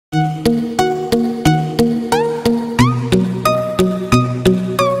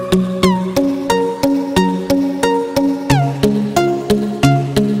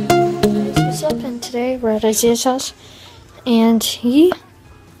Isaiah's house, and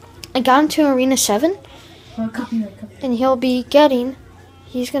I got into Arena 7, and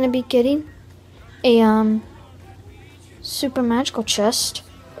he's gonna be getting a super magical chest.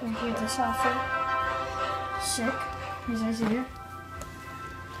 Right here, this outfit. Sick. Here's Isaiah.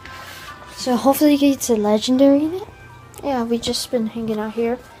 So hopefully he gets a legendary in it. Yeah, we just been hanging out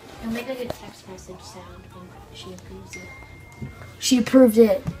here. It'll make a good text message sound when she approves it. She approved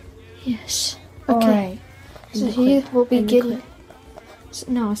it. Yes. Okay. Alright. So he will be getting...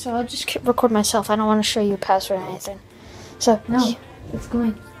 So I'll just record myself. I don't want to show you a password or anything. So, no, it's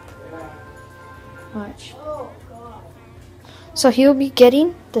going. Watch. So he'll be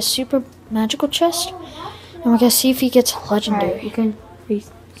getting the super magical chest. And we're going to see if he gets legendary. Alright, you can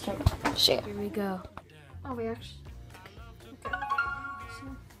restart. So, yeah. Here we go. Oh, we actually... Okay. So,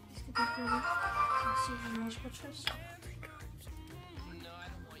 he's going to be getting the super magical chest.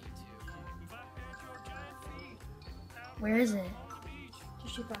 Where is it?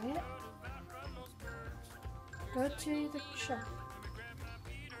 Did you buy it? Go to the shop.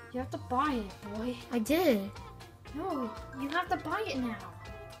 You have to buy it, boy. I did. No, you have to buy it now.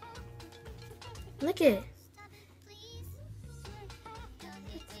 Look it.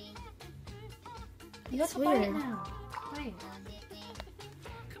 You have to buy it now. Buy it.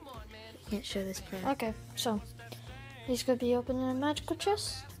 Can't show this part. Okay, so he's gonna be opening a magical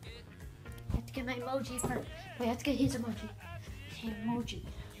chest. I have to get my emoji first. Wait, I have to get his emoji. Hey, emoji.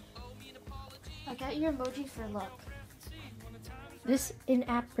 I got your emoji for luck. This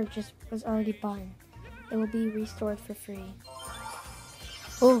in-app purchase was already bought. It will be restored for free.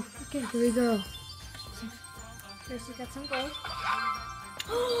 Oh, okay, here we go. First, you got some gold.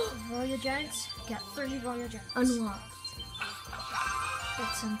 Royal Giants. Got 3 Royal Giants. Unlocked.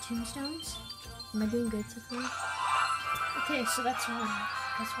 Got some tombstones. Am I doing good so far? Okay, so that's one.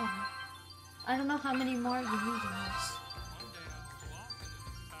 That's one. I don't know how many more you need in this.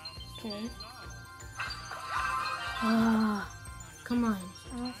 Okay. Ah, come on.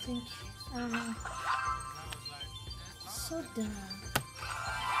 I don't know. So dumb.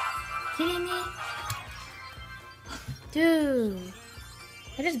 Kidding me? Dude,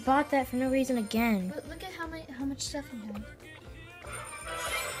 I just bought that for no reason again. But look at how much stuff you have.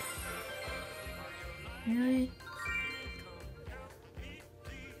 Really?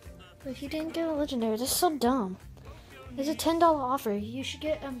 But if you didn't get a legendary, that's so dumb. It's a $10 offer. You should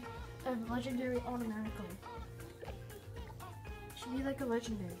get a legendary automatically. Should be like a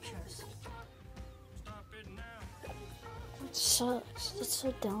legendary chest. That sucks. That's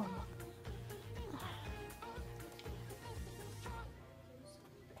so dumb.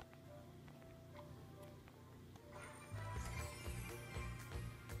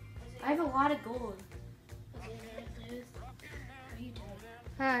 I have a lot of gold.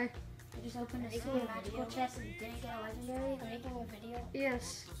 Hi. I just opened a super magical chest and didn't get a legendary. I'm making a video.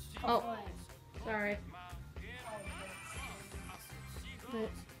 Yes. Oh, Sorry. But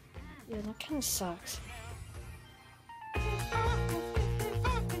yeah, that kind of sucks.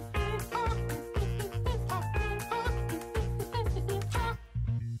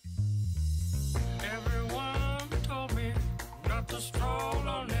 Everyone told me not to stroll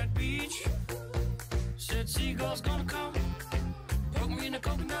on that beach. Said seagulls gonna come, poke me in the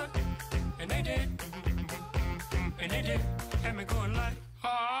coconut, and they did, had me going like.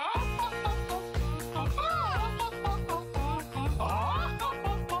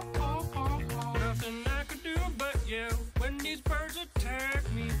 Nothing I could do but yell when these birds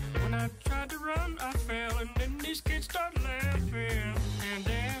attacked me. When I tried to run, I fell, and then these kids started laughing. And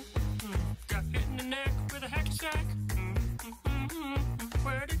then got hit in the neck with a hacky sack.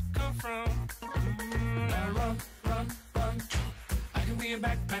 Where did it come from? Now run, I can be a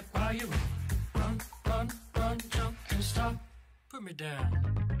backpack while you run, jump and stop. Put me down.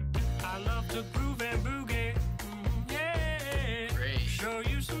 I love to groove and boogie. Yeah. Great. Show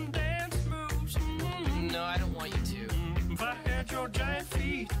you some dance moves. No, I don't want you to. If I had your giant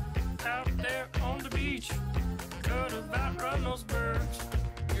feet out there on the beach, could have outrun those birds.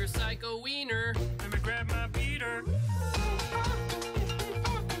 You're a psycho wiener. Let me grab my beater.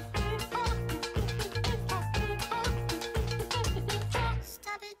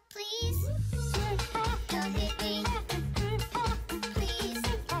 Stop it, please. Don't hit me. Please.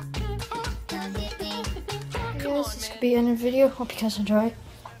 Don't hit me. Hey guys, this could be the end of the video. Hope you guys enjoy.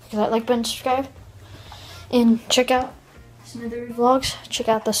 Click that like button, subscribe, and check out some other vlogs. Check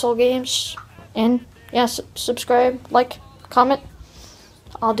out the Soul Games, and yeah, subscribe, like, comment.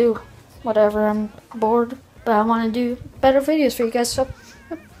 I'll do whatever. I'm bored, but I want to do better videos for you guys. So,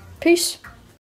 peace.